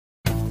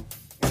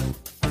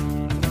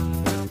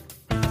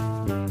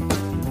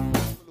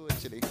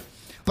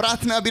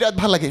প্ৰাৰ্থনা বিৰাট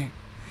ভাল লাগে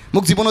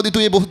মোক জীৱনত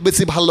এইটোৱে বহুত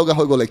বেছি ভাল লগা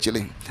হৈ গ'ল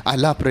একচুৱেলি আই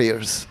লাভ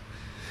প্ৰেয়াৰ্ছ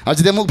আৰু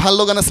যেতিয়া মোক ভাল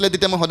লগা নাছিলে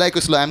তেতিয়া মই সদায়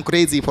কৈছিলোঁ I am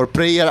crazy for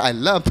prayer I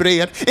love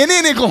prayer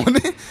এনে কওঁ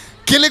মানে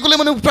কেলে ক'লে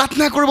মানে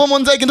প্ৰাৰ্থনা কৰিব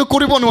মন যায় কিন্তু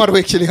কৰিব নোৱাৰোঁ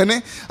একচুৱেলি হয়নে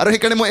আৰু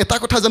সেইকাৰণে মই এটা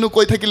কথা জানো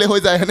কৈ থাকিলে হৈ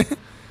যায় হয়নে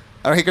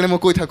আৰু সেইকাৰণে মই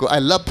কৈ থাকোঁ আই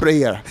লাভ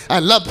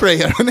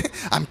প্ৰেয়াৰ হয়নে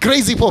I am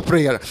crazy for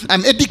prayer I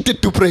am addicted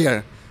two prayer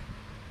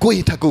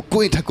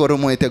কৈ থাকোঁ আৰু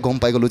মই এতিয়া গম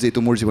পাই গ'লোঁ যে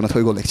এইটো মোৰ জীৱনত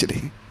হৈ গ'ল actually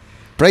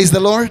praise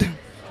the lord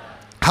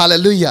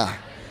hallelujah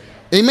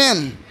amen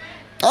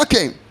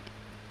okay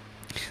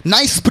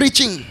nice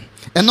প্ৰিচিং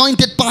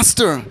anointed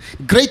pastor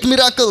great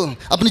miracle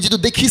আপুনি যিটো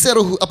দেখিছে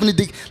আৰু আপুনি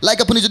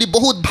আপুনি যদি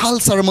বহুত ভাল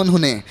চাৰ্মন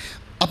শুনে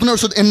আপোনাৰ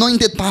ওচৰত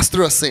এনইণ্টেড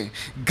পাষ্টাৰ আছে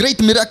গ্ৰেট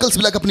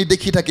মিৰাকলছবিলাক আপুনি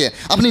দেখি থাকে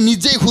আপুনি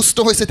নিজেই সুস্থ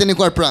হৈছে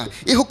তেনেকুৱাৰ পৰা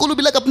এই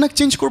সকলোবিলাক আপোনাক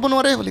চেঞ্জ কৰিব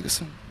নোৱাৰে বুলি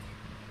কৈছে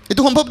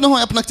এইটো সম্ভৱ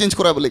নহয় আপোনাক চেঞ্জ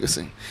কৰা বুলি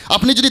কৈছে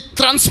আপুনি যদি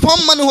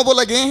ট্ৰান্সফৰ্ম মানুহ হ'ব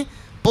লাগে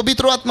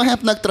পবিত্ৰ আত্মাহে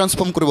আপোনাক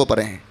ট্ৰান্সফৰ্ম কৰিব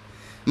পাৰে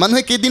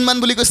মানুহে কেইদিনমান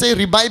বুলি কৈছে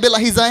ৰিভাইভেল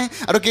আহি যায়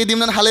আৰু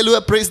কেইদিনমান হালেলুয়া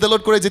প্ৰেইজ দ্য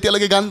লৰ্ড কৰে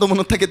যেতিয়ালৈকে গানটো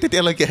মনত থাকে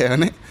তেতিয়ালৈকেহে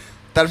হয়নে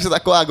তাৰপিছত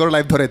আকৌ আগৰ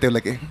লাইফ ধৰে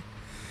তেওঁলোকে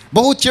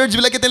বহুত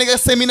চাৰ্চবিলাকে তেওঁলোকে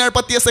ছেমিনাৰ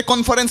পাতি আছে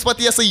কনফাৰেঞ্চ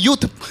পাতি আছে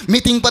ইউথ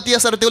মিটিং পাতি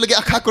আছে আৰু তেওঁলোকে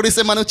আশা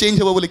কৰিছে মানুহ চেঞ্জ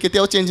হ'ব বুলি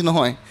কেতিয়াও চেঞ্জ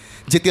নহয়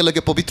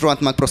যেতিয়ালৈকে পবিত্ৰ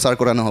আত্মাক প্ৰচাৰ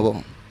কৰা নহ'ব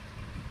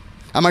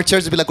আমাৰ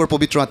চাৰ্চবিলাকৰ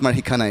পবিত্ৰ আত্মাৰ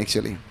শিক্ষা নাই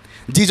একচুৱেলি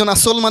যিজন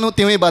আচল মানুহ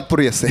তেওঁই বাদ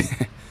পৰি আছে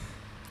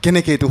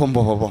কেনেকৈ এইটো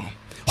সম্ভৱ হ'ব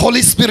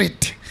হলি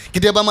স্পিৰিট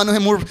কেতিয়াবা মানুহে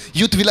মোৰ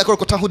ইউথবিলাকৰ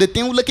কথা সোধে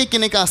তেওঁলোকে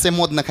কেনেকুৱা আছে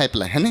মদ নাখাই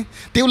পেলাই হয়নে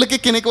তেওঁলোকে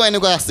কেনেকুৱা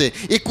এনেকুৱা আছে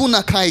একো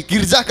নাখায়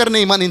গীৰ্জা কাৰণে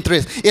ইমান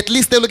ইণ্টাৰেষ্ট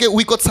এটলিষ্ট তেওঁলোকে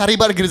উইকত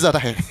 4 বাৰ গীৰ্জাত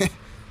আহে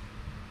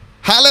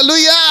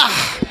হালেলুয়া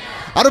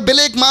আৰু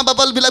বেলেগ মা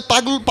বাপাবিলাক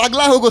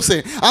পাগলা হৈ গৈছে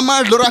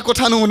আমাৰ ল'ৰা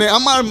কথা নুশুনে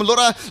আমাৰ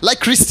ল'ৰা লাইক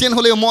খ্ৰীষ্টিয়ান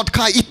হ'লেও মদ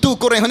খায় ইটো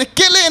কৰে হয়নে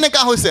কেলে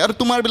এনেকুৱা হৈছে আৰু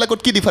তোমাৰবিলাকত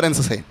কি ডিফাৰেঞ্চ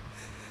আছে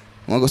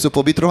মই কৈছোঁ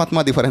পবিত্ৰ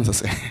আত্মা ডিফাৰেঞ্চ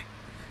আছে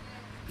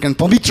কাৰণ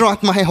পবিত্ৰ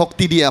আত্মাহে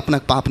শক্তি দিয়ে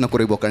আপোনাক পাপ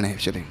নকৰিবৰ কাৰণে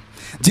একচুৱেলি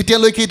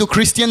যেতিয়ালৈকে এইটো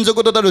খ্ৰীষ্টিয়ান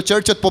জগতত আৰু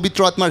চাৰ্চত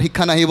পবিত্ৰ আত্মাৰ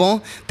শিক্ষা নাহিব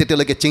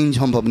তেতিয়ালৈকে চেঞ্জ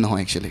সম্ভৱ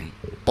নহয় একচুৱেলি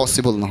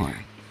পচিবল নহয়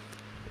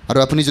আৰু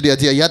আপুনি যদি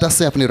আজি ইয়াত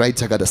আছে আপুনি ৰাইট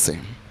জেগাত আছে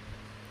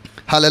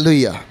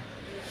হালেলুয়া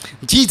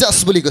জিজাছ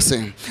বুলি কৈছে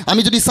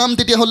আমি যদি চাম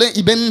তেতিয়াহ'লে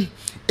ইভেন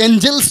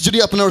এঞ্জেলছ যদি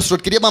আপোনাৰ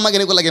ওচৰত কেতিয়াবা আমাক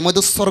এনেকুৱা লাগে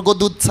মইতো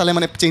স্বৰ্গদূত চালে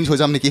মানে চেঞ্জ হৈ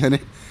যাম নেকি হয়নে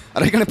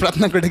আৰু সেইকাৰণে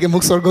প্ৰাৰ্থনা কৰি থাকে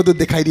মোক স্বৰ্গদূত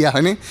দেখাই দিয়া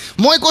হয়নে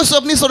মই কৈছোঁ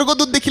আপুনি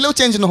স্বৰ্গদূত দেখিলেও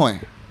চেঞ্জ নহয়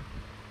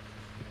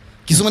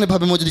কিছুমানে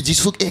ভাবে মই যদি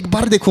যীশুক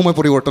একবাৰ দেখোঁ মই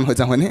পৰিৱৰ্তন হৈ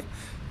যাম হয়নে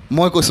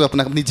মই কৈছোঁ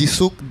আপোনাক আপুনি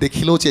যীশুক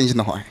দেখিলেও চেঞ্জ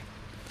নহয়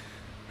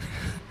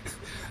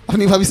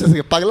আপুনি ভাবিছে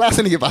চাগে পাগলা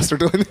আছে নেকি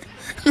পাষ্টাৰটো হয়নে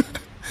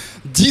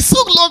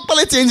যীশুক লগ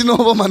পালে চেঞ্জ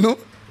নহ'ব মানুহ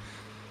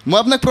মই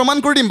আপোনাক প্ৰমাণ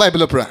কৰি দিম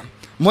বাইবেলৰ পৰা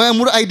মই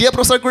মোৰ আইডিয়া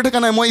প্ৰচাৰ কৰি থকা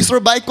নাই মই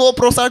ঈশ্বৰৰ বাক্য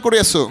প্ৰচাৰ কৰি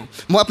আছোঁ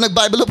মই আপোনাক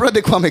বাইবেলৰ পৰা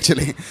দেখুৱাম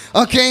একচুৱেলি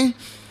অ'কে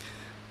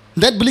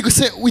ডেট বুলি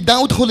কৈছে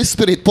উইদাউট হলি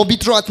স্পিৰিট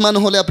পবিত্ৰ আত্মা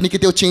নহ'লে আপুনি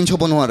কেতিয়াও চেঞ্জ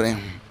হ'ব নোৱাৰে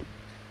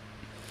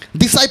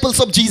ডিচাইপলছ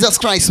অফ জিজাছ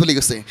ক্ৰাইষ্ট বুলি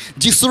কৈছে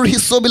যীশুৰ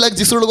শিষ্যবিলাক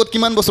যীশুৰ লগত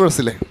কিমান বছৰ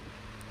আছিলে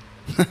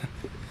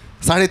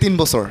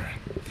 3.5 বছৰ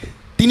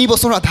 3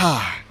 বছৰ আধা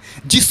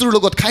যীশুৰ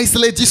লগত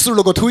খাইছিলে যীশুৰ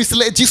লগত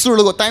শুইছিলে যীশুৰ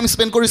লগত টাইম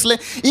স্পেণ্ড কৰিছিলে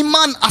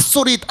ইমান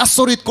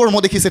আচৰিত কৰ্ম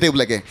দেখিছে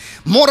তেওঁলোকে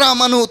মৰা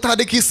মানুহ উঠা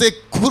দেখিছে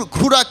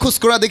ঘূৰা খোজ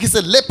কৰা দেখিছে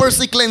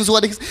লেপাৰ্চি ক্লেন্স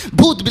হোৱা দেখিছে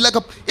ভূতবিলাক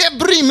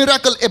এভৰি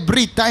মিৰাকল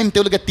এভৰি টাইম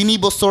তেওঁলোকে 3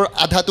 বছৰ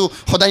আধাটো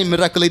সদায়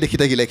মিৰাকলেই দেখি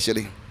থাকিলে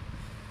একচুৱেলি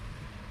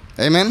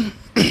আমেন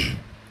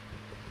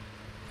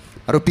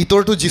আৰু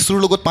পিতৰটো যীশুৰ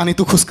লগত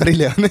পানীটো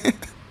খোজকাঢ়িলে হয়নে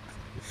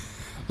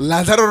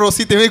লাজাৰৰ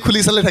ৰছী তেওঁই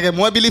খুলি চালে থাকে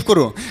মই বিলিভ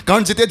কৰোঁ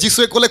কাৰণ যেতিয়া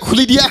যীশুৱে ক'লে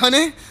খুলি দিয়া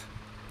হয়নে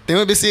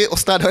তেওঁ বেছি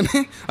ওস্তাদ হয়নে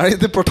আৰু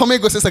এতিয়া প্ৰথমেই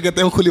গৈছে চাগে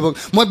তেওঁ খুলিব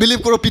মই বিলিভ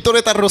কৰোঁ পিতৰে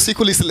তাৰ ৰছী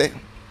খুলিছিলে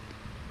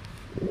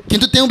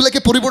কিন্তু তেওঁবিলাকে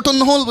পৰিৱৰ্তন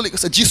নহ'ল বুলি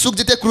কৈছে যীশুক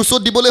যেতিয়া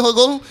ক্ৰুচত দিবলৈ হৈ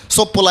গ'ল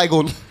চব পলাই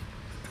গ'ল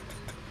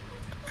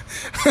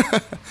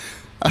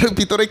আৰু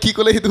পিতৰে কি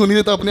ক'লে সেইটো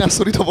শুনিলেতো আপুনি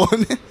আচৰিত হ'ব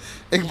হয়নে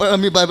একবাৰ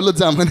আমি বাইবেলত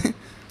যাম হয়নে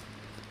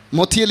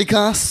মথিয়ে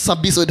লিখা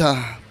 26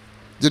 অধ্যায়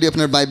যদি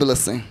আপোনাৰ বাইবেল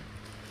আছে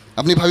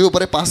আপুনি ভাবিব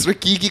পাৰে পাষ্টৰে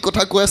কি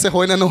কথা কৈ আছে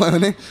হয় নে নহয়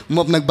হয়নে মই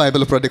আপোনাক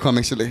বাইবেলৰ পৰা দেখুৱাম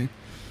একচুৱেলি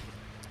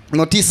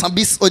মথি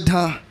 26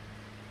 অধ্যায়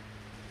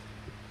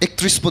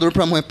 31 পদৰ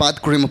পৰা মই পাঠ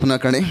কৰিম আপোনাৰ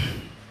কাৰণে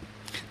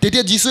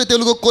তেতিয়া যীশুৱে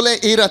তেওঁলোকক ক'লে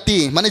এই ৰাতি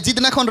মানে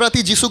যিদিনাখন ৰাতি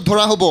যীশুক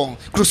ধৰা হ'ব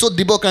ক্ৰুচত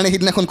দিবৰ কাৰণে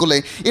সেইদিনাখন ক'লে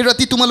এই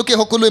ৰাতি তোমালোকে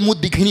সকলোৱে মুঠ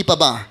বিঘিনি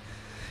পাবা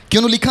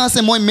কিয়নো লিখা আছে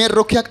মই মেৰ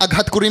ৰখীয়াক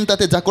আঘাত কৰিম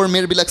তাতে জাকৰ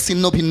মেৰবিলাক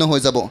ছিন্ন ভিন্ন হৈ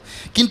যাব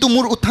কিন্তু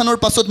মোৰ উত্থানৰ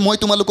পাছত মই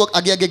তোমালোকক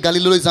আগে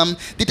গালিলৈ যাম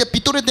তেতিয়া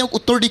পিতৰে তেওঁক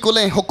উত্তৰ দি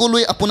ক'লে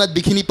সকলোৱে আপোনাক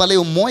বিঘিনি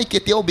পালেও মই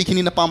কেতিয়াও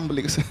বিঘিনি নাপাম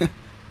বুলি কৈছে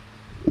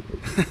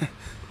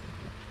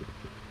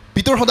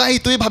পিতৰ সদায়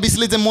এইটোৱে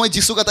ভাবিছিলে যে মই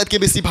যীশুক আটাইতকৈ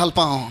বেছি ভাল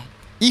পাওঁ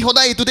ই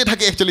সদায় এইটোতে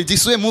থাকে একচুৱেলি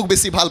যীশুৱে মোক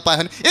বেছি ভাল পায়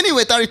হয়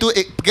এনিৱে তাৰ এইটো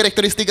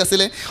কেৰেক্টাৰিষ্টিক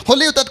আছিলে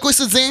হ'লেও তাত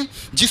কৈছে যে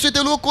যীশুৱে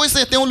তেওঁলোকক কৈছে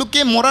তেওঁলোকে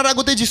মৰাৰ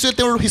আগতে যীশুৱে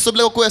তেওঁৰ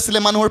শিষ্যবিলাকক কৈ আছিলে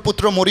মানুহৰ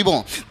পুত্ৰ মৰিব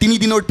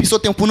 3 দিনৰ পিছত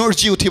তেওঁ পুনৰ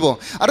জি উঠিব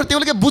আৰু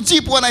তেওঁলোকে বুজি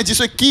পোৱা নাই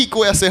যীশুৱে কি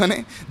কৈ আছে হয়নে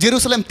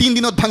জেৰুচালেম 3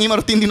 দিনত ভাঙিম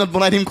আৰু 3 দিনত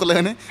বনাই দিম ক'লে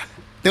হয়নে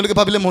তেওঁলোকে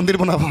ভাবিলে মন্দিৰ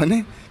বনাব হয়নে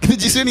কিন্তু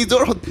যীশুৱে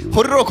নিজৰ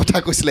শৰীৰৰ কথা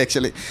কৈছিলে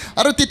একচুৱেলি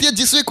আৰু তেতিয়া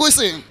যীশুৱে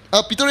কৈছে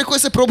পিতৰে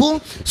কৈছে প্ৰভু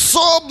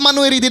চব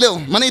মানুহ এৰি দিলেও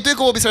মানে এইটোৱে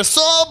ক'ব বিচাৰে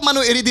চব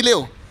মানুহ এৰি দিলেও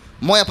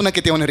মই আপোনাক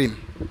কেতিয়াও নেৰিম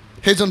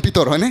সেইজন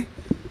পিতৰ হয়নে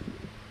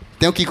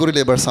তেওঁ কি কৰিলে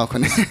এবাৰ চাওক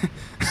হয়নে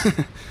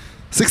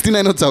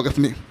 69 যাওক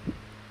আপুনি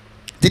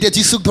যেতিয়া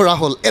যীচুক ধৰা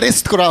হ'ল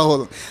এৰেষ্ট কৰা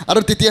হ'ল আৰু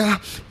তেতিয়া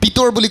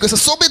পিতৰ বুলি কৈছে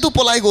চবেতো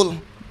পলাই গ'ল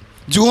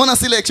জোহন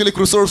আছিলে একচুৱেলি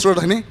ক্ৰুচৰ ওচৰত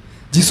হয়নে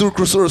যীচুৰ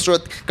ক্ৰুচৰ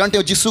ওচৰত কাৰণ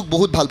তেওঁ যীচুক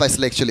বহুত ভাল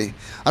পাইছিলে একচুৱেলি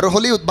আৰু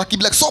হ'লেও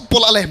বাকীবিলাক চব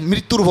পলালে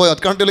মৃত্যুৰ ভয়ত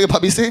কাৰণ তেওঁলোকে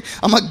ভাবিছে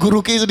আমাক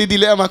গুৰুকেই যদি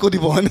দিলে আমাকো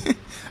দিব হয়নে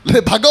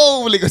ভাগৌ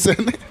বুলি কৈছে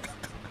হয়নে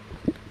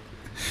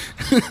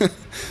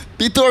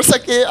পিতৰ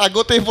চাগে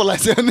আগতেই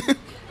পলাইছে হয়নে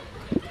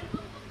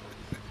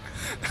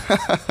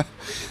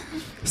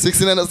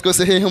 69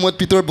 কৈছে সেই সময়ত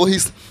পিতৰ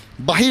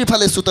বাহিৰ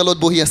ফালে চোতালত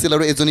বহি আছিল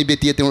আৰু এজনী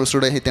বেটীয়ে তেওঁৰ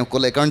ওচৰলৈ আহি তেওঁ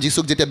ক'লে কাৰণ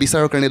যীচুক যেতিয়া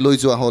বিচাৰৰ কাৰণে লৈ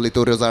যোৱা হ'ল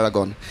এইটো ৰজাৰ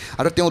আগত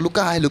আৰু তেওঁ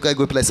লুকাই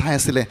গৈ পেলাই চাই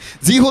আছিলে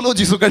যি হ'লেও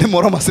যীচুৰ কাৰণে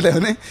মৰম আছিলে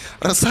হয়নে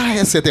আৰু চাই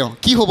আছে তেওঁ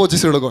কি হ'ব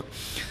যীচুৰ লগত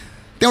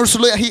তেওঁৰ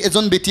ওচৰলৈ আহি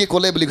এজন বেটীয়ে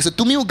ক'লে বুলি কৈছে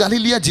তুমিও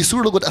গালিলিয়া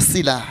যীচুৰ লগত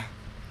আছিলা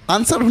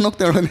আনচাৰ শুনক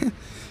তেওঁৰ হয়নে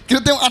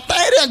কিন্তু তেওঁ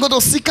আটাইৰে আগত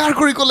অস্বীকাৰ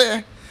কৰি ক'লে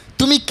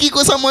তুমি কি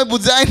কৈছা মই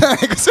বুজাই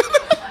নাই কৈছে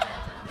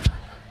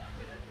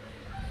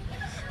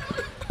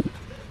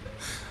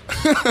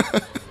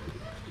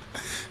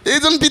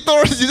এইজন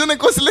পিতৰ যিজনে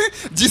কৈছিলে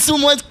যীচু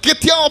মই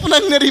কেতিয়াও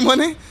আপোনাক নেৰিম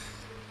মানে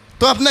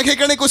তো আপোনাক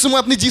সেইকাৰণে কৈছোঁ মই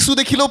আপুনি যীচু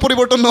দেখিলেও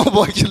পৰিৱৰ্তন নহ'ব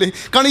একচুৱেলি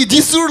কাৰণ ই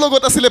যীচুৰ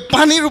লগত আছিলে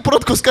পানীৰ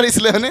ওপৰত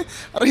খোজকাঢ়িছিলে হয়নে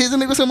আৰু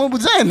সেইজনে কৈছে মই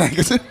বুজাই নাই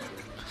কৈছে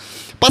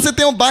পাছে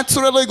তেওঁ বাট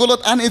চোৰালৈ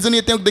গ'লত আন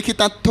এজনীয়ে তেওঁক দেখি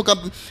তাত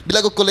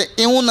থকাবিলাকক ক'লে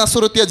এওঁ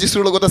নাচৰতীয়া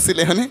যীচুৰ লগত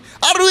আছিলে হয়নে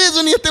আৰু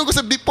এজনীয়ে তেওঁ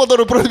কৈছে বিপদৰ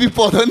ওপৰত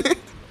বিপদ হয়নে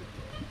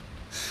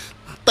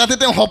তাতে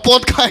তেওঁ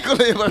শপত খাই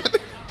ক'লে এইবাৰ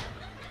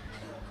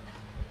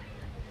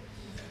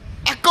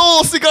আকৌ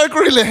অস্বীকাৰ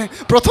কৰিলে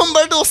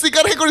প্ৰথমবাৰটো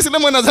অস্বীকাৰহে কৰিছিলে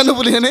মই নাজানো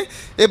বুলি হেনে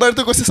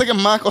এইবাৰতো কৈছে চাগে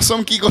মা কচম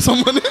কি কচম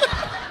মানে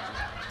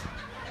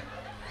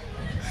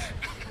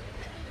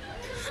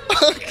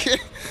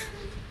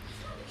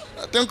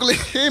তেওঁ ক'লে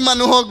সেই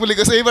মানুহক বুলি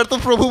কৈছে এইবাৰতো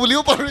প্ৰভু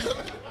বুলিও পাহৰি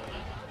গ'লে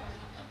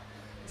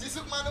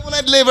যীচুক মানুহ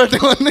বনাই দিলে এইবাৰ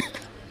তেওঁ মানে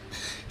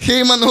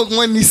সেই মানুহক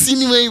মই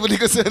নিচিনিমেই বুলি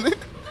কৈছে হয়নে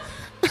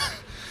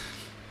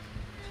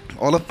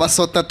অলপ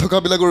পাছত তাত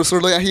থকাবিলাকৰ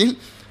ওচৰলৈ আহি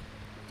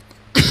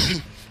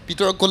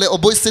পিতৰক ক'লে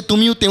অৱশ্যে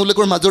তুমিও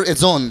তেওঁলোকৰ মাজৰ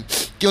এজন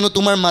কিয়নো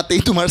তোমাৰ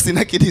মাতেই তোমাৰ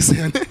চিনাকি দিছে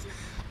হয়নে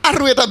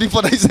আৰু এটা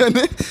বিপদ আহিছে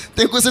হয়নে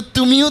তেওঁ কৈছে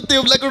তুমিও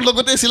তেওঁবিলাকৰ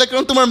লগতে আছিলা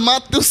কাৰণ তোমাৰ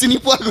মাতটো চিনি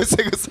পোৱা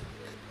গৈছে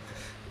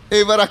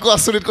এইবাৰ আকৌ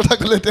আচৰিত কথা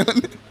ক'লে তেওঁ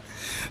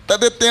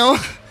তাতে তেওঁ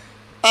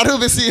আৰু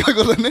বেছি হৈ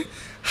গ'ল হয়নে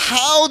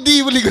হাও দি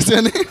বুলি কৈছে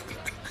হয়নে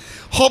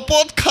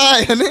শপত খাই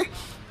হয়নে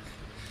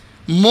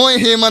মই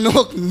সেই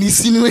মানুহক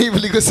নিচিনোৱেই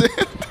বুলি কৈছে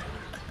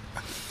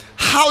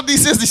হাও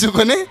দিছে যীচুক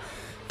হয়নে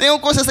তেওঁ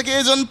কৈছে চাগে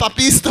এজন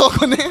পাপিষ্ট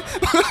হয়নে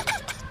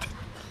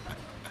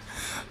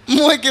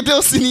মই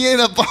কেতিয়াও চিনিয়ে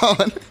নাপাওঁ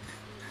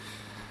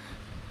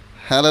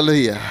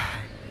হালেলুয়া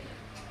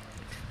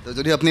তো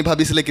যদি আপুনি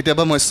ভাবিছিলে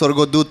কেতিয়াবা মই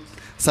স্বৰ্গদূত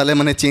চালে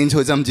মানে চেঞ্জ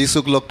হৈ যাম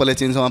যীচুক লগ পালে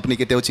চেঞ্জ হ'ম আপুনি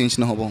কেতিয়াও চেঞ্জ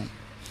নহ'ব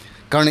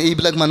কাৰণ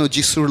এইবিলাক মানুহ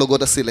যীচুৰ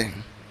লগত আছিলে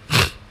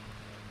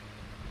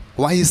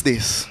ৱাই ইজ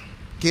দিছ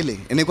কেলে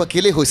এনেকুৱা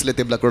কেলে হৈছিলে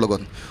তেওঁবিলাকৰ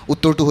লগত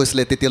উত্তৰটো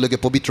হৈছিলে তেতিয়ালৈকে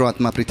পবিত্ৰ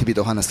আত্মা পৃথিৱীত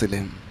অহা নাছিলে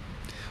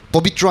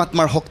পবিত্ৰ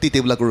আত্মাৰ শক্তি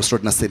তেওঁবিলাকৰ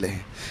ওচৰত নাছিলে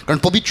কাৰণ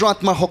পবিত্ৰ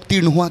আত্মাৰ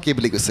শক্তিৰ নোহোৱাকৈ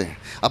বুলি কৈছে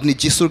আপুনি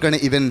যীচুৰ কাৰণে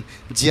ইভেন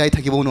জীয়াই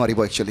থাকিবও নোৱাৰিব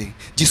একচুৱেলি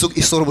যীচুক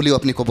ঈশ্বৰ বুলিও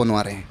আপুনি ক'ব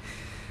নোৱাৰে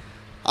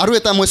আৰু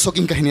এটা মই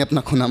শ্বকিং কাহিনী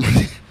আপোনাক শুনাম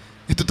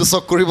এইটোতো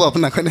চক কৰিব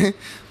আপোনাক হয়নে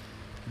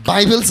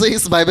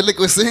বাইবেলে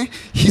কৈছে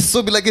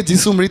শিষ্যবিলাকে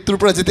যীচু মৃত্যুৰ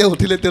পৰা যেতিয়া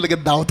উঠিলে তেওঁলোকে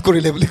ডাউট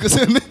কৰিলে বুলি কৈছে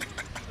হয়নে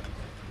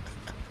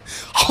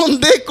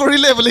সন্দেহ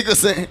কৰিলে বুলি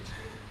কৈছে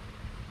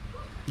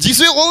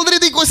যীশুৱে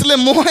অলৰেডি কৈছিলে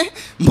মই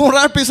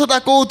মৰাৰ পিছত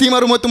আকৌ উঠিম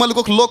আৰু মই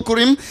তোমালোকক লগ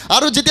কৰিম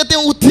আৰু যেতিয়া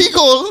তেওঁ উঠি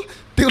গ'ল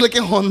তেওঁলোকে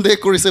সন্দেহ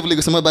কৰিছে বুলি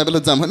কৈছে মই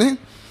বাইবেলত যাম হয়নে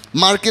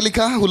মাৰ্কে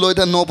লিখা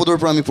 16:9 পদৰ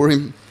পৰা আমি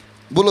পঢ়িম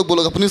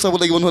বলক আপুনিও চাব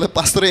লাগিব নহ'লে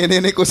পাষ্টৰে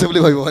এনে কৈছে বুলি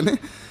ভাবিব হয়নে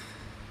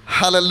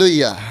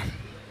হালেলুয়া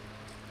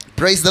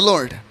প্ৰেইজ দ্য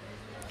লৰ্ড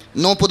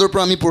 9 পদৰ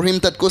পৰা আমি পঢ়িম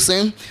তাত কৈছে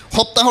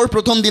সপ্তাহৰ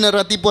প্ৰথম দিনা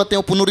ৰাতিপুৱা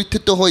তেওঁ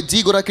পুনৰুত্থিত হৈ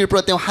যিগৰাকীৰ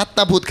পৰা তেওঁ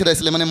 7টা ভূত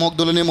খেদাইছিলে মানে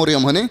মগদলনী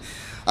মৰিয়ম হয়নে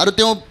আৰু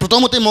তেওঁ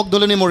প্ৰথমতে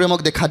মগদলনী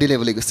মৰিয়মক দেখা দিলে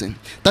বুলি কৈছে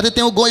তাতে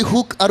তেওঁ গৈ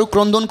হুক আৰু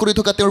ক্ৰন্দন কৰি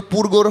থকা তেওঁৰ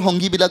পূৰ্বৰ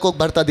সংগীবিলাকক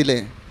বাৰ্তা দিলে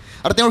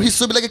আৰু তেওঁৰ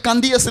শিষ্যবিলাকে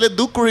কান্দি আছিলে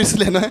দুখ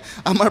কৰিছিলে নহয়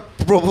আমাৰ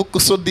প্ৰভুক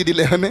কোচত দি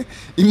দিলে হয়নে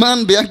ইমান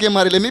বেয়াকৈ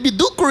মাৰিলে মেবি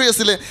দুখ কৰি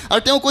আছিলে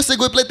আৰু তেওঁ কৈছে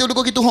গৈ পেলাই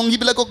তেওঁলোকক এইটো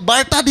সংগীবিলাকক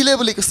বাৰ্তা দিলে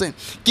বুলি কৈছে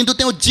কিন্তু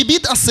তেওঁ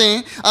জীৱিত আছে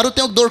আৰু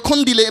তেওঁক দৰ্শন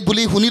দিলে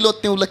বুলি শুনিলত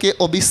তেওঁলোকে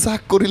অবিশ্বাস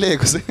কৰিলে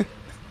কৈছে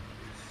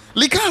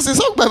লিখা আছে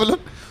চাওক বাইবেলত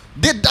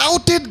দে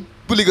ডাউটেড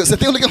বুলি কৈছে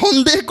তেওঁলোকে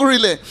সন্দেহ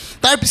কৰিলে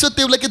তাৰপিছত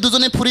তেওঁলোকে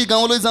দুজনে ফুৰি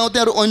গাঁৱলৈ যাওঁতে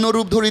আৰু অন্য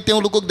ৰূপ ধৰি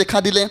তেওঁলোকক দেখা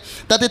দিলে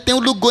তাতে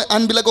তেওঁলোক গৈ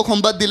আনবিলাকক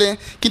সম্বাদ দিলে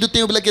কিন্তু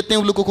তেওঁবিলাকে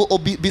তেওঁলোককো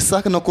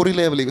বিশ্বাস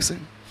নকৰিলে বুলি কৈছে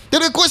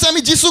তেওঁলোকে কৈছে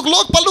আমি যীচুক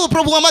লগ পালোঁ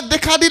প্ৰভু আমাক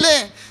দেখা দিলে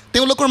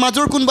তেওঁলোকৰ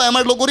মাজৰ কোনোবাই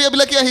আমাৰ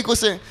লগৰীয়াবিলাকে আহি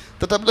কৈছে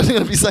তথাপিতো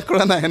বিশ্বাস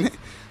কৰা নাই হয়নে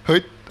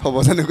হৈত হ'ব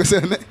জানো কৈছে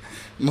হয়নে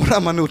মৰা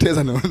মানুহ উঠে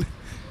জানো মানে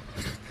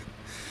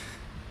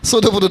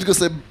 14 পদত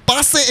কৈছে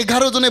পাছে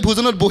 11জনে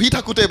ভোজনত বহি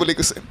থাকোঁতে বুলি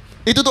কৈছে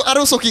এইটোতো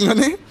আৰু শ্বকিং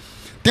হয়নে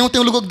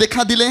তেওঁলোকক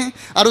দেখা দিলে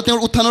আৰু তেওঁৰ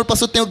উত্থানৰ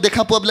পাছত তেওঁক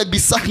দেখা পোৱাবিলাক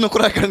বিশ্বাস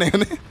নকৰাৰ কাৰণে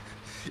হয়নে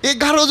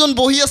 11জন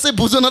বহি আছে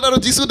ভোজনত আৰু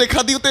যীচু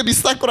দেখা দিওঁতে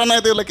বিশ্বাস কৰা নাই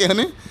তেওঁলোকে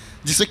হয়নে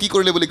যীচুৱে কি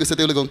কৰিলে বুলি কৈছে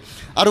তেওঁলোকক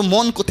আৰু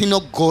মন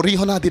কঠিনক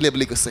গৰিহণা দিলে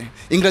বুলি কৈছে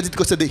ইংৰাজীত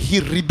কৈছে দে হি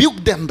ৰিবিউক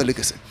দেম বুলি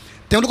কৈছে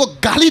তেওঁলোকক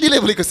গালি দিলে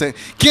বুলি কৈছে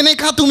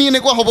কেনেকুৱা তুমি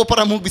এনেকুৱা হ'ব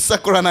পাৰা মোক বিশ্বাস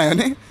কৰা নাই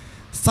হয়নে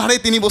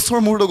 3.5 বছৰ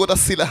মোৰ লগত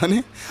আছিলা হয়নে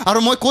আৰু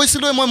মই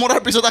কৈছিলোঁ মই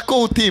মৰাৰ পিছত আকৌ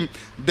উঠিম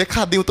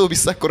দেখা দিওঁতেও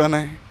বিশ্বাস কৰা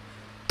নাই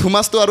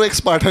থমাছটো আৰু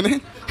এক্সপাৰ্ট হয়নে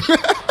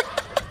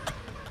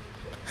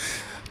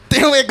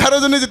তেওঁ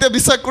 11 জনে যেতিয়া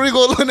বিশ্বাস কৰি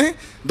গ'ল হয়নে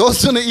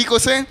 10 জনে ই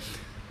কৈছে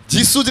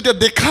যীশু যেতিয়া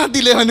দেখা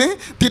দিলে হয়নে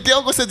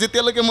তেতিয়াও কৈছে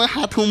যেতিয়ালৈকে মই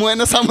হাত সোমোৱাই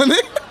নাচাম মানে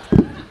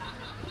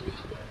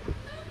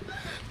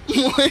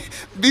মই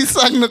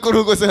বিশ্বাস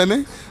নকৰোঁ কৈছে হয়নে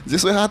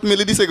যীশুৱে হাত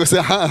মেলি দিছে কৈছে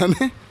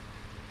হয়নে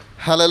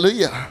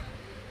হালেলুয়া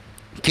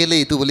কেলে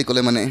এইটো বুলি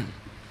ক'লে মানে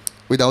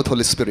উইদাউট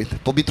হলি স্পিৰিট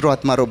পবিত্ৰ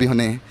আত্মাৰ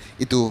অবিহনে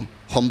এইটো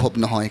সম্ভৱ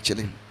নহয়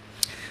একচুৱেলি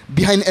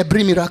বিহাইণ্ড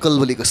এভৰি মিৰাকল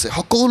বুলি কৈছে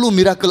সকলো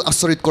মিৰাকল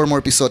আচৰিত কৰ্মৰ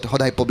পিছত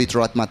সদায় পবিত্ৰ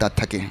আত্মা তাত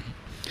থাকে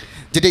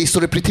যেতিয়া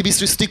ঈশ্বৰে পৃথিৱী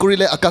সৃষ্টি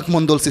কৰিলে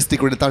আকাশমণ্ডল সৃষ্টি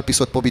কৰিলে তাৰ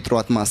পিছত পবিত্ৰ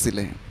আত্মা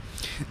আছিলে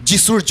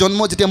যীশুৰ জন্ম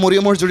যেতিয়া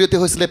মৰিয়মৰ জৰিয়তে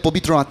হৈছিলে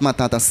পবিত্ৰ আত্মা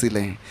তাত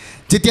আছিলে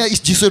যেতিয়া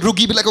যীশুৱে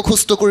ৰোগীবিলাকক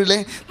সুস্থ কৰিলে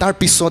তাৰ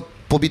পিছত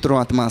পবিত্ৰ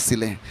আত্মা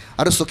আছিলে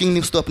আৰু শ্বকিং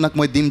নিউজটো আপোনাক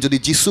মই দিম যদি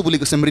যীশু বুলি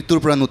কৈছে মৃত্যুৰ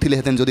পৰা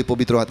নুঠিলেহেঁতেন যদি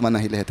পবিত্ৰ আত্মা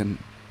নাহিলেহেঁতেন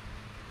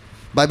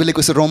বাইবেলে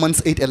কৈছে Romans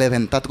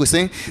 8:11 তাত কৈছে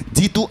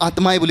যিটো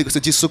আত্মাই বুলি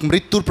কৈছে যীশুক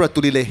মৃত্যুৰ পৰা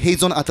তুলিলে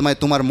সেইজন আত্মাই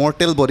তোমাৰ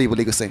মৰ্টেল বডি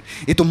বুলি কৈছে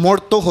এইটো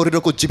মৰ্ত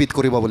শৰীৰক উজ্জীৱিত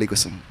কৰিব বুলি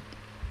কৈছে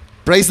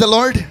praise the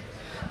lord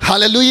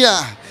hallelujah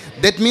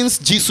that means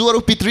যীশু আৰু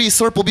পিতৃ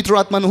ঈশ্বৰ পবিত্ৰ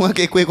আত্মা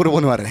নোহোৱাকৈ একোৱে কৰিব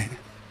নোৱাৰে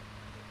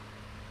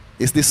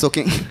ইজ দিছ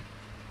শ্বকিং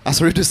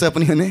আচৰিত হৈছে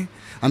আপুনি হয়নে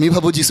আমি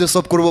ভাবোঁ যীশুৱে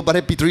চব কৰিব পাৰে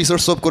পিতৃ ঈশ্বৰ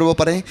চব কৰিব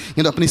পাৰে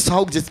কিন্তু আপুনি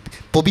চাওক যে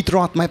পবিত্ৰ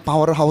আত্মাই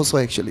পাৱাৰ হাউচ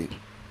হয় একচুৱেলি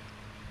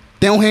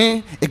তেওঁহে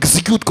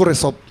এক্সিকিউট কৰে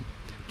চব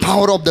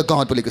পাৱাৰ অফ দ্য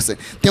গড বুলি কৈছে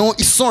তেওঁ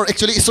ঈশ্বৰ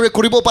একচুৱেলি ঈশ্বৰে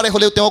কৰিব পাৰে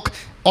হ'লেও তেওঁক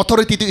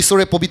অথৰিটিটো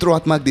ঈশ্বৰে পবিত্ৰ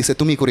আত্মাক দিছে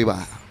তুমি কৰিবা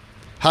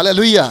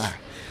হালেলুয়া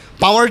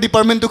পাৱাৰ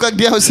ডিপাৰ্টমেণ্টটো কাক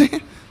দিয়া হৈছে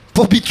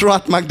পবিত্ৰ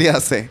আত্মাক দিয়া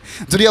আছে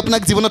যদি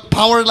আপোনাক জীৱনত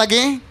পাৱাৰ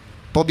লাগে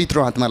পবিত্ৰ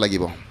আত্মা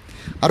লাগিব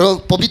আৰু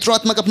পবিত্ৰ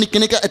আত্মাক আপুনি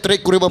কেনেকৈ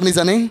এট্ৰেক্ট কৰিব আপুনি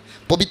জানে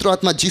পবিত্ৰ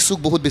আত্মা যীশুক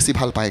বহুত বেছি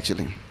ভাল পায়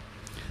একচুৱেলি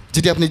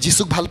যেতিয়া আপুনি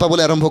যীশুক ভাল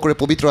পাবলৈ আৰম্ভ কৰে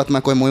পবিত্ৰ আত্মা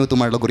কয় ময়ো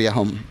তোমাৰ লগৰীয়া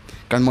হ'ম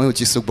কাৰণ ময়ো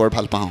যীশুক বৰ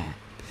ভাল পাওঁ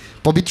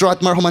পবিত্ৰ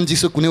আত্মাৰ সমান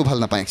যীশুক কোনেও ভাল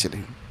নাপায়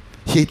একচুৱেলি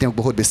সি তেওঁক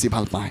বহুত বেছি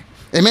ভাল পায়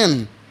আমেন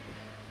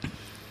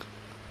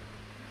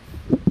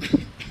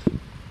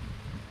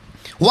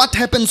What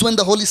happens when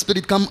the Holy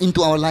Spirit come into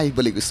our life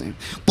বুলি কৈছে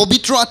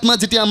পবিত্ৰ আত্মা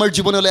যেতিয়া আমাৰ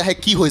জীৱনলৈ আহে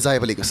কি হৈ যায়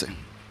বুলি কৈছে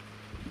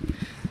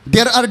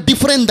There are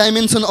different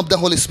dimension of the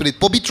Holy Spirit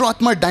পবিত্ৰ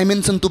আত্মাৰ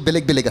ডাইমেনশ্যনটো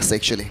বেলেগ বেলেগ আছে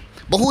একচুৱেলি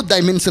বহুত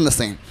ডাইমেনশ্যন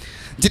আছে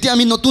যেতিয়া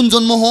আমি নতুন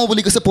জন্ম হওঁ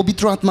বুলি কৈছে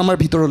পবিত্ৰ আত্মা আমাৰ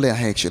ভিতৰলৈ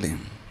আহে একচুৱেলি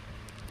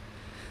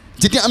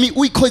যেতিয়া আমি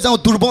উইক হৈ যাওঁ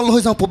দুৰ্বল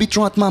হৈ যাওঁ পবিত্ৰ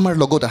আত্মা আমাৰ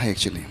লগত আহে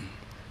একচুৱেলি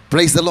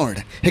প্ৰেইজ দ্য লৰ্ড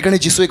সেইকাৰণে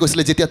যীশুৱে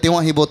কৈছিলে যেতিয়া তেওঁ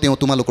আহিব তেওঁ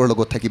তোমালোকৰ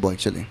লগত থাকিব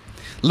একচুৱেলি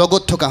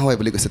লগত থকা হয়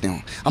বুলি কৈছে তেওঁ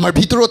আমাৰ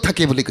ভিতৰত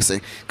থাকে বুলি কৈছে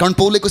কাৰণ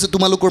পৌলে কৈছে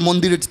তোমালোকৰ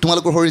মন্দিৰ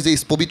তোমালোকৰ শৰীৰ যে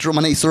পবিত্ৰ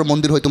মানে ঈশ্বৰৰ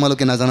মন্দিৰ হয়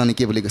তোমালোকে নাজানা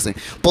নেকি বুলি কৈছে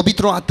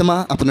পবিত্ৰ আত্মা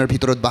আপোনাৰ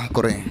ভিতৰত বাস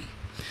কৰে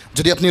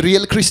যদি আপুনি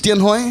ৰিয়েল খ্ৰীষ্টিয়ান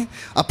হয়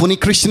আপুনি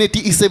খ্ৰীষ্টিয়ানিটি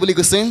ইছে বুলি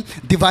কৈছে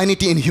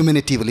ডিভাইনিটি ইন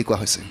হিউমেনিটি বুলি কোৱা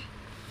হৈছে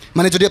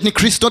মানে যদি আপুনি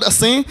খ্ৰীষ্টত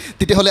আছে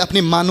তেতিয়াহ'লে আপুনি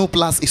মানুহ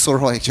প্লাছ ঈশ্বৰ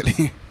হয় একচুৱেলি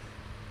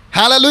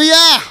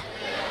হালেলুয়া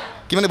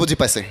কিমানে বুজি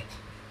পাইছে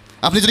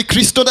আপুনি যদি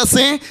খ্ৰীষ্টত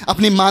আছে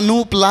আপুনি মানুহ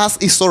প্লাছ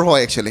ঈশ্বৰ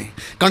হয় একচুৱেলি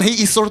কাৰণ সেই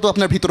ঈশ্বৰটো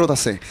আপোনাৰ ভিতৰত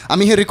আছে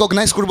আমি সেই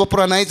ৰিকগনাইজ কৰিব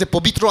পৰা নাই যে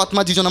পবিত্ৰ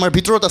আত্মা যিজন আমাৰ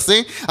ভিতৰত আছে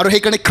আৰু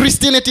সেইকাৰণে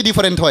খ্ৰীষ্টিয়ানিটি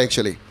ডিফাৰেণ্ট হয়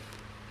একচুৱেলি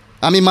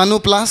আমি মানুহ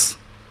প্লাছ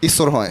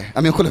ঈশ্বৰ হয়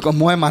আমি সকলোৱে কওঁ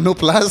মই মানুহ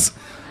প্লাছ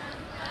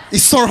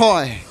ঈশ্বৰ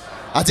হয়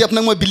আজি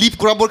আপোনাক মই বিলিভ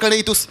কৰাবৰ কাৰণে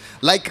এইটো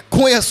লাইক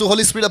কৈ আছোঁ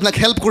হলি স্পিৰিট আপোনাক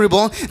হেল্প কৰিব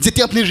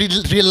যেতিয়া আপুনি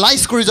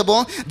ৰিয়েলাইজ কৰি যাব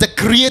the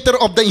creator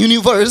of the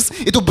universe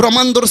এইটো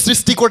ব্ৰহ্মাণ্ডৰ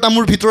সৃষ্টিকৰ্তা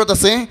মোৰ ভিতৰত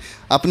আছে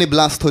আপুনি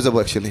ব্লাষ্ট হৈ যাব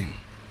একচুৱেলি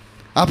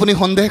আপুনি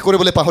সন্দেহ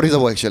কৰিবলৈ পাহৰি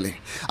যাব একচুৱেলি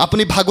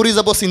আপুনি ভাগৰি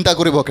যাব চিন্তা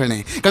কৰিবৰ কাৰণে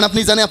কাৰণ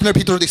আপুনি জানে আপোনাৰ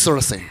ভিতৰত ঈশ্বৰ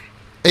আছে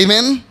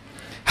আমেন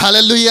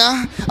হালেলুয়া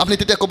আপুনি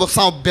তেতিয়া ক'ব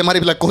চাওঁ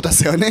বেমাৰীবিলাক ক'ত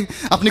আছে হয়নে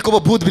আপুনি ক'ব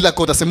ভূতবিলাক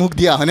ক'ত আছে মোক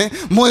দিয়া হয়নে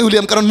মই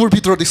উলিয়াম কাৰণ মোৰ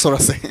ভিতৰত ঈশ্বৰ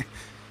আছে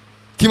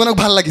কিমানক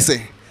ভাল লাগিছে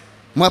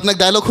মই আপোনাক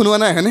ডায়লগ শুনোৱা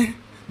নাই হয়নে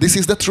দিছ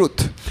ইজ দ্য ট্ৰুথ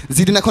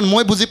যিদিনাখন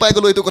মই বুজি পাই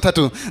গ'লোঁ এইটো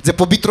কথাটো যে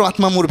পবিত্ৰ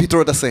আত্মা মোৰ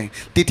ভিতৰত আছে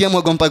তেতিয়া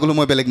মই গম পাই গ'লোঁ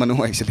মই বেলেগ মানুহ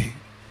একচুৱেলি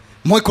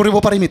মই কৰিব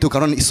পাৰিম এইটো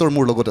কাৰণ ঈশ্বৰ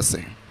মোৰ লগত আছে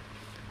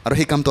আৰু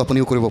সেই কামটো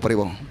আপুনিও কৰিব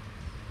পাৰিব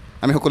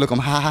আমি সকলোৱে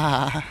ক'ম হা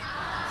হা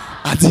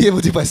আজিয়ে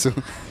বুজি পাইছোঁ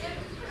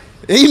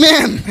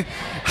আমেন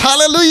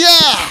হালেলুয়া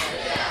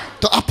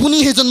তো আপুনি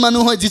সেইজন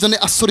মানুহ হয় যিজনে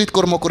আচৰিত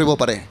কৰ্ম কৰিব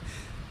পাৰে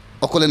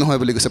অকলে নহয়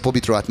বুলি কৈছে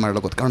পবিত্ৰ আত্মাৰ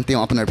লগত কাৰণ তেওঁ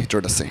আপোনাৰ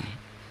ভিতৰত আছে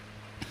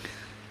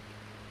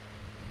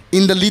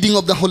in the leading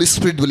of the Holi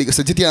spirit বুলি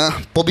কৈছে যেতিয়া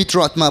পবিত্ৰ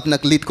আত্মা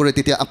আপোনাক লিড কৰে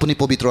তেতিয়া আপুনি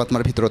পবিত্ৰ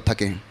আত্মাৰ ভিতৰত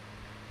থাকে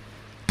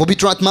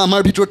পবিত্ৰ আত্মা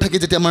আমাৰ ভিতৰত থাকে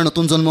যেতিয়া আমাৰ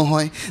নতুন জন্ম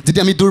হয়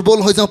যেতিয়া আমি দুৰ্বল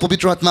হৈ যাওঁ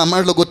পবিত্ৰ আত্মা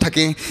আমাৰ লগত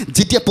থাকে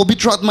যেতিয়া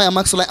পবিত্ৰ আত্মাই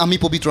আমাক চলায় আমি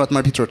পবিত্ৰ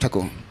আত্মাৰ ভিতৰত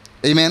থাকোঁ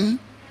আমেন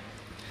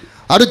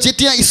আৰু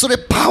যেতিয়া ঈশ্বৰে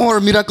পাৱাৰ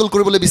মিৰাকল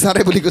কৰিবলৈ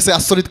বিচাৰে বুলি কৈছে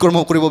আচৰিত কৰ্ম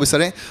কৰিব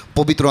বিচাৰে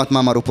পবিত্ৰ আত্মা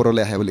আমাৰ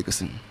ওপৰলৈ আহে বুলি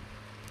কৈছে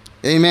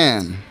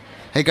আমেন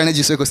সেইকাৰণে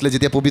যীশুৱে কৈছিলে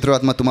যেতিয়া পবিত্ৰ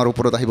আত্মা তোমাৰ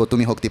ওপৰত আহিব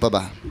তুমি শক্তি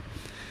পাবা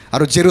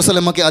আৰু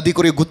জেৰুচালেমকে আদি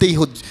কৰি গোটেই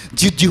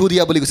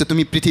জিহুদিয়া বুলি কৈছে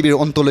তুমি পৃথিৱীৰ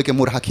অন্তলৈকে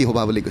মোৰ সাক্ষী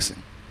হ'বা বুলি কৈছে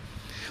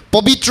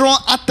পবিত্ৰ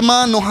আত্মা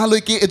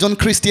নহালৈকে এজন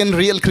খ্ৰীষ্টিয়ান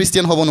ৰিয়েল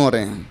খ্ৰীষ্টিয়ান হ'ব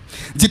নোৱাৰে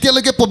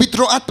যেতিয়ালৈকে পবিত্ৰ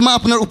আত্মা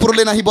আপোনাৰ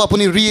ওপৰলৈ নাহিব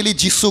আপুনি ৰিয়েলি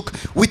যীশুক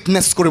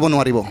উইটনেছ কৰিব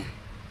নোৱাৰিব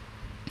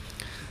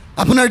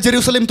আপোনাৰ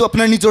জেৰুচালেমটো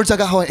আপোনাৰ নিজৰ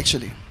জেগা হয়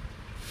একচুৱেলি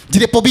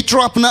যেতিয়া পবিত্ৰ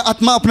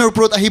আত্মা আপোনাৰ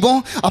ওপৰত আহিব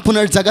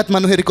আপোনাৰ জাগাত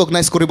মানুহে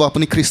ৰিকগনাইজ কৰিব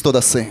আপুনি খ্ৰীষ্টত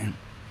আছে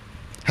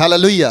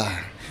হালেলুয়া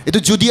এইটো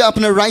জুদিয়া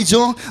আপোনাৰ ৰাজ্য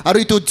আৰু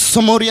এইটো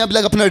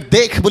সমৰীয়াবিলাক আপোনাৰ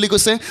দেশ বুলি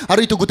কৈছে আৰু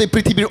এইটো গোটেই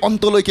পৃথিৱীৰ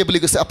অন্তলৈকে বুলি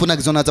কৈছে আপোনাক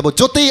জনা যাব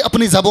য'তেই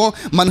আপুনি যাব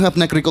মানুহে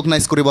আপোনাক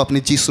ৰিকগনাইজ কৰিব আপুনি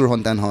যীশুৰ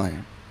সন্তান হয়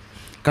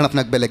কাৰণ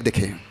আপোনাক বেলেগ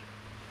দেখে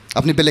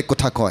আপুনি বেলেগ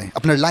কথা কয়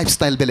আপোনাৰ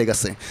লাইফষ্টাইল বেলেগ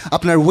আছে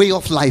আপোনাৰ ৱে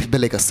অফ লাইফ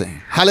বেলেগ আছে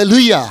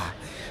হালেলুয়া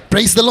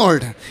প্ৰেইজ দ্য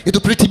লৰ্ড এইটো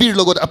পৃথিৱীৰ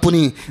লগত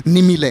আপুনি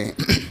নিমিলে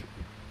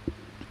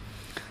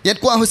ইয়াত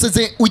কোৱা হৈছে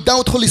যে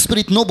without Holi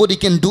spirit nobody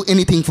can do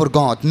anything for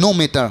god no'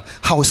 matter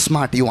how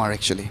smart U R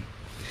actually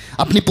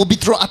আপুনি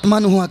পবিত্ৰ আত্মা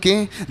নোহোৱাকৈ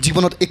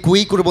জীৱনত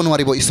একোৱেই কৰিব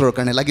নোৱাৰিব ঈশ্বৰৰ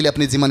কাৰণে লাগিলে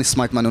আপুনি যিমান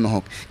স্মাৰ্ট মানুহ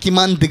নহওক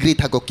কিমান ডিগ্ৰী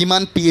থাকক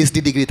কিমান PhD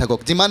ডিগ্ৰী থাকক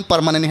যিমান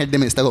পাৰ্মানেণ্ট হেড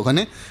ডেমেজ থাকক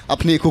হয়নে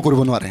আপুনি একো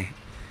কৰিব নোৱাৰে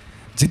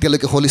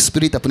যেতিয়ালৈকে হলি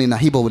স্পিৰিট আপুনি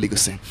নাহিব বুলি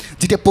কৈছে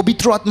যেতিয়া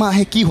পবিত্ৰ আত্মা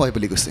আহে কি হয়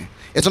বুলি কৈছে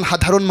এজন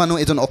সাধাৰণ মানুহ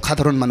এজন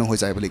অসাধাৰণ মানুহ হৈ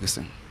যায় বুলি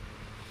কৈছে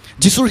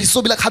যীশুৰ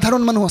শিষ্যবিলাক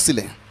সাধাৰণ মানুহ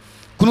আছিলে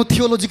কোনো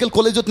থিঅলজিকেল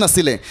কলেজত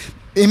নাছিলে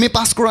MA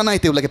পাছ কৰা নাই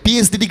তেওঁলোকে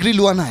PhD ডিগ্ৰী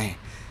লোৱা নাই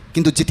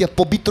কিন্তু যেতিয়া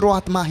পবিত্ৰ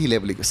আত্মা আহিলে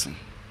বুলি কৈছে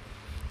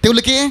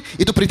তেওঁলোকে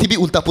এইটো পৃথিৱী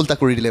উল্টা পুল্টা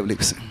কৰি দিলে বুলি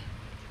কৈছে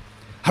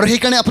আৰু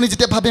সেইকাৰণে আপুনি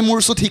যেতিয়া ভাবে মোৰ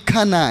ওচৰত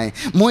শিক্ষা নাই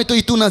মইতো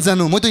এইটো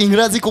নাজানো মইতো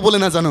ইংৰাজী ক'বলৈ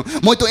নাজানো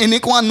মইতো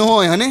এনেকুৱা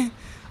নহয় হয়নে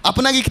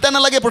আপোনাক শিক্ষা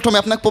নালাগে প্ৰথমে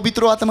আপোনাক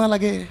পবিত্ৰ আত্মা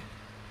লাগে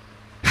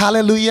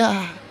হালেলুয়া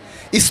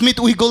স্মিথ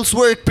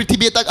উইগলছৱৰ্থ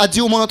পৃথিৱীয়ে তাক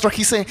আজিও মনত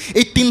ৰাখিছে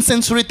 18th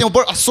century তেওঁ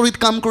বৰ আচৰিত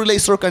কাম কৰিলে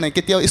ঈশ্বৰৰ কাৰণে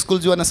কেতিয়াও স্কুল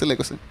যোৱা নাছিলে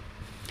কৈছে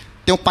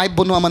তেওঁ পাইপ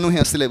বনোৱা মানুহে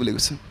আছিলে বুলি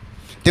কৈছে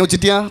তেওঁ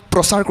যেতিয়া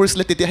প্ৰচাৰ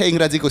কৰিছিলে তেতিয়াহে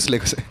ইংৰাজী কৈছিলে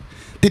কৈছে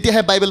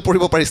তেতিয়াহে বাইবেল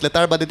পঢ়িব পাৰিছিলে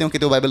তাৰ বাদে তেওঁ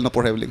কেতিয়াও বাইবেল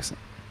নপঢ়ে বুলি কৈছে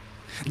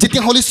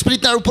যেতিয়া হলি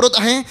স্পিৰিট তাৰ ওপৰত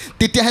আহে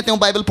তেতিয়াহে তেওঁ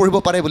বাইবেল পঢ়িব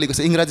পাৰে বুলি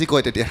কৈছে ইংৰাজী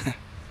কয় তেতিয়া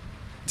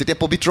যেতিয়া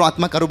পবিত্ৰ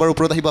আত্মা কাৰোবাৰ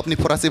ওপৰত আহিব আপুনি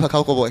ফৰাচী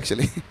ভাষাও ক'ব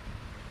actually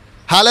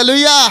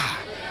hallelujah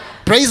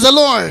praise the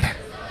lord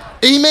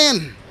আমেন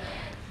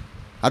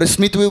আৰু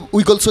স্মিথ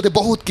উইগলছতে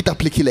বহুত কিতাপ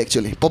লিখিলে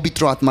একচুৱেলি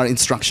পবিত্ৰ আত্মাৰ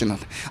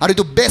ইনষ্ট্ৰাকশ্যনত আৰু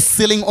এইটো বেষ্ট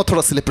চেলিং অথৰ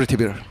আছিলে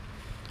পৃথিৱীৰ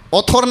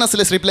অথৰ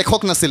নাছিলে শ্ৰীপ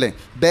লেখক নাছিলে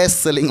বেষ্ট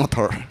চেলিং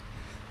অথৰ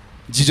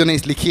যিজনে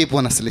লিখিয়ে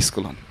পোৱা নাছিলে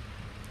স্কুলত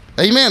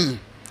আমেন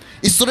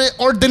ঈশ্বৰে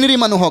অৰ্ডিনেৰী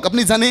মানুহক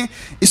আপুনি জানে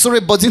ঈশ্বৰে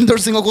বজিন্দৰ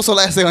সিঙকো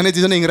চলাই আছে হয়নে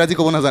যিজনে ইংৰাজী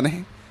ক'ব নাজানে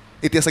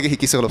এতিয়া চাগে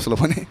শিকিছে অলপ চলপ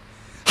হয়নে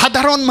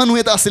সাধাৰণ মানুহ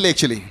এটা আছিলে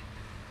actually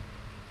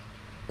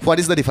what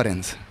is the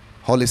difference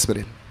Holi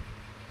spirit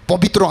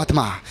পবিত্ৰ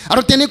আত্মা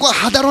আৰু তেনেকুৱা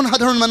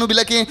সাধাৰণ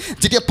মানুহবিলাকে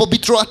যেতিয়া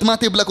পবিত্ৰ আত্মা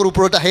তেওঁবিলাকৰ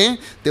ওপৰত আহে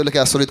তেওঁলোকে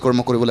আচৰিত কৰ্ম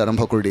কৰিবলৈ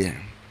আৰম্ভ কৰি দিয়ে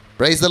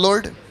praise the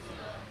lord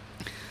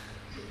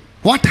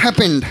what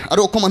happened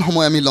আৰু অকণমান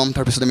সময় আমি ল'ম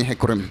তাৰপিছত আমি শেষ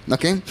কৰিম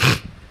অ'কে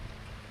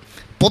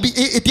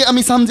এতিয়া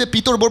আমি চাম যে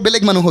পিতৰ বৰ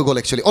বেলেগ মানুহ হৈ গ'ল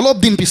একচুৱেলি অলপ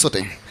দিন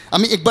পিছতে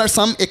আমি একবাৰ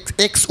চাম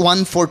Acts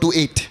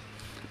 1:4-8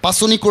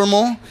 পাচনি কৰ্ম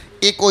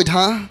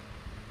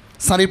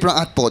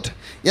 1:4-8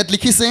 ইয়াত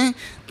লিখিছে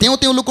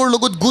তেওঁলোকৰ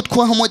লগত গোট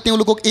খোৱা সময়ত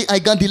তেওঁলোকক এই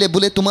আজ্ঞা দিলে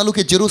বোলে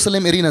তোমালোকে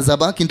জেৰুচালেম এৰি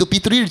নাযাবা কিন্তু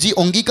পিতৃৰ যি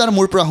অংগীকাৰ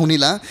মোৰ পৰা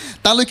শুনিলা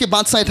তালৈকে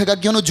বাট চাই থাকা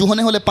কিয়নো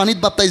জোহনে হ'লে পানীত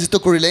বাপ্তাইজিত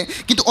কৰিলে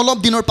কিন্তু অলপ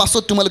দিনৰ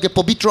পাছত তোমালোকে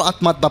পবিত্ৰ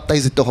আত্মাত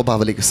বাপ্তাইজিত হ'বা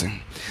বুলি কৈছে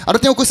আৰু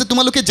তেওঁ কৈছে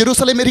তোমালোকে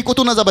জেৰুচালেম এৰি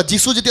ক'তো নাযাবা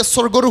যীশু যেতিয়া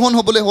স্বৰ্গৰোহণ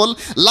হ'বলৈ হ'ল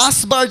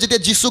লাষ্টবাৰ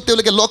যেতিয়া যীশুক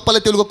তেওঁলোকে লগ পালে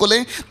তেওঁলোকক ক'লে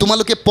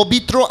তোমালোকে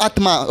পবিত্ৰ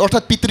আত্মা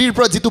অৰ্থাৎ পিতৃৰ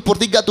পৰা যিটো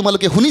প্ৰতিজ্ঞা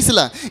তোমালোকে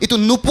শুনিছিলা এইটো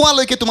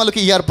নোপোৱালৈকে তোমালোকে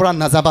ইয়াৰ পৰা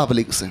নাযাবা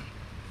বুলি কৈছে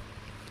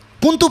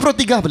কোনটো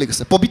প্ৰতিজ্ঞা বুলি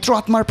কৈছে পবিত্ৰ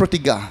আত্মাৰ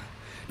প্ৰতিজ্ঞা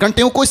কাৰণ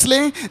তেওঁ কৈছিলে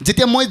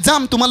যেতিয়া মই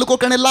যাম তোমালোকৰ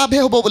কাৰণে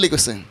লাভহে হ'ব বুলি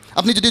কৈছে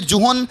আপুনি যদি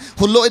জোহন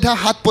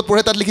 16:7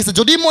 পঢ়ে তাত লিখিছে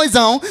যদি মই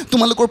যাওঁ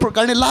তোমালোকৰ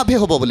কাৰণে লাভহে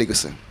হ'ব বুলি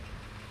কৈছে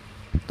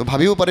তো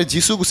ভাবিব পাৰে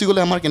যীশু গুচি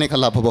গ'লে আমাৰ কেনেকুৱা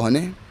লাভ হ'ব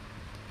হয়নে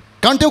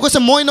কাৰণ তেওঁ কৈছে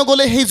মই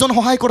নগ'লে সেইজন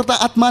সহায়কৰ্তা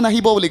আত্মা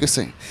নাহিব বুলি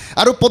কৈছে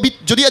আৰু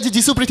যদি আজি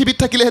যীশু পৃথিৱীত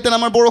থাকিলেহেঁতেন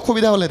আমাৰ বৰ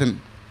অসুবিধা হ'লহেঁতেন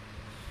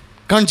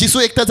কাৰণ যীশু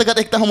একটা জেগাত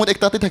একটা সময়ত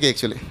একটাতে থাকে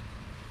একচুৱেলি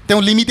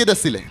তেওঁ লিমিটেড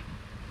আছিলে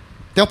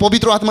তেওঁ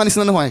পবিত্ৰ আত্মা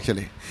নিচিনা নহয়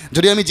একচুৱেলি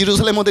যদি আমি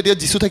জেৰুচালেমত এতিয়া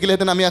যীশু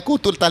থাকিলেহেঁতেন আমি আকৌ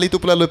তালি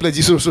টোপোলা লৈ পেলাই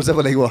যীশুৰ ওচৰত যাব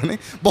লাগিব হয়নে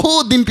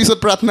বহুত দিন পিছত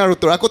প্ৰাৰ্থনাৰ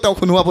উত্তৰ আকৌ তেওঁক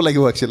শুনোৱাব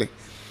লাগিব একচুৱেলি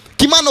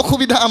কিমান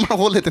অসুবিধা আমাৰ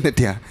হ'লহেঁতেন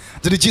এতিয়া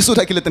যদি যীশু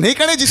থাকিলেহেঁতেন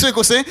সেইকাৰণে যীশুৱে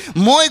কৈছে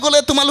মই গ'লে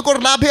তোমালোকৰ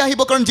লাভহে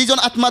আহিব কাৰণ যিজন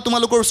আত্মা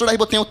তোমালোকৰ ওচৰত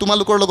আহিব তেওঁ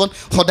তোমালোকৰ লগত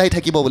সদায়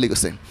থাকিব বুলি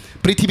কৈছে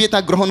পৃথিৱীয়ে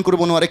তাক গ্ৰহণ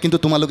কৰিব নোৱাৰে কিন্তু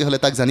তোমালোকে হ'লে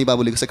তাক জানিবা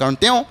বুলি কৈছে কাৰণ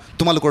তেওঁ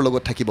তোমালোকৰ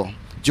লগত থাকিব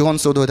John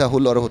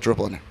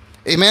 14:16-17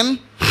 amen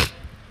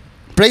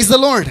praise the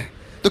lord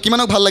তো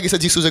কিমানক ভাল লাগিছে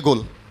যীশু যে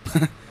গ'ল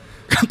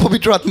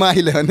পবিত্ৰ আত্মা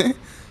আহিলে হয়নে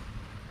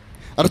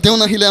আৰু তেওঁ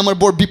নাহিলে আমাৰ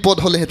বৰ বিপদ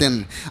হ'লেহেঁতেন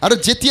আৰু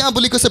যেতিয়া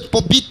বুলি কৈছে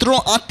পবিত্ৰ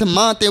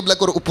আত্মা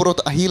তেওঁবিলাকৰ ওপৰত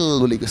আহিল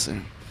বুলি কৈছে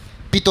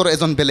পিতৰ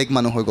এজন বেলেগ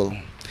মানুহ হৈ গ'ল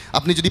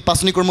আপুনি যদি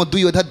পাচনি কৰ্ম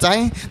 2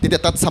 যায়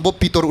তেতিয়া তাত চাব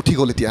পিতৰ উঠি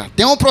গ'ল এতিয়া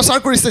তেওঁ প্ৰচাৰ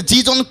কৰিছে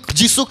যিজন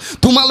যীশুক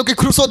তোমালোকে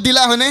ক্ৰুচত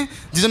দিলা হয়নে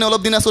যিজনে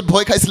অলপ দিন আগত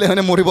ভয় খাইছিলে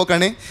হয়নে মৰিবৰ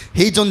কাৰণে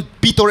সেইজন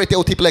পিতৰ এতিয়া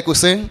উঠি পেলাই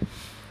কৈছে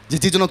যে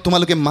যিজনক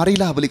তোমালোকে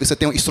মাৰিলা বুলি কৈছে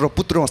তেওঁ ঈশ্বৰৰ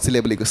পুত্ৰ আছিলে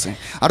বুলি কৈছে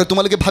আৰু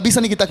তোমালোকে ভাবিছা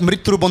নেকি তাক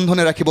মৃত্যুৰ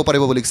বন্ধনে ৰাখিব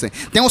পাৰিব বুলি কৈছে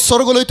তেওঁ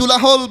স্বৰ্গলৈ তোলা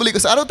হ'ল বুলি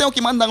কৈছে আৰু তেওঁ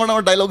কিমান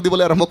ডাঙৰ ডায়লগ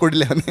দিবলৈ আৰম্ভ কৰি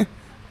দিলে হয়নে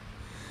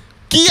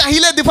কি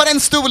আহিলে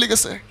ডিফাৰেঞ্চটো বুলি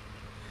কৈছে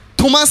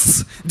থমাছ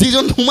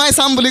যিজন সোমাই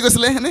চাম বুলি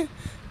কৈছিলে হয়নে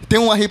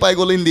তেওঁ আহি পাই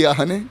গ'ল ইণ্ডিয়া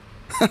হয়নে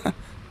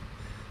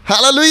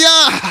হালেলুয়া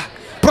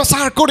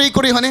প্ৰচাৰ কৰি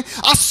কৰি হয়নে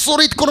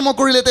আচৰিত কৰ্ম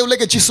কৰিলে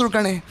তেওঁলোকে যীশুৰ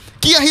কাৰণে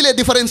কি আহিলে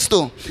ডিফাৰেঞ্চটো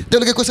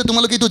তেওঁলোকে কৈছে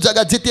তোমালোকে এইটো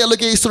জেগাত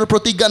যেতিয়ালৈকে ঈশ্বৰৰ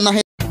প্ৰতিজ্ঞা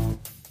নাহে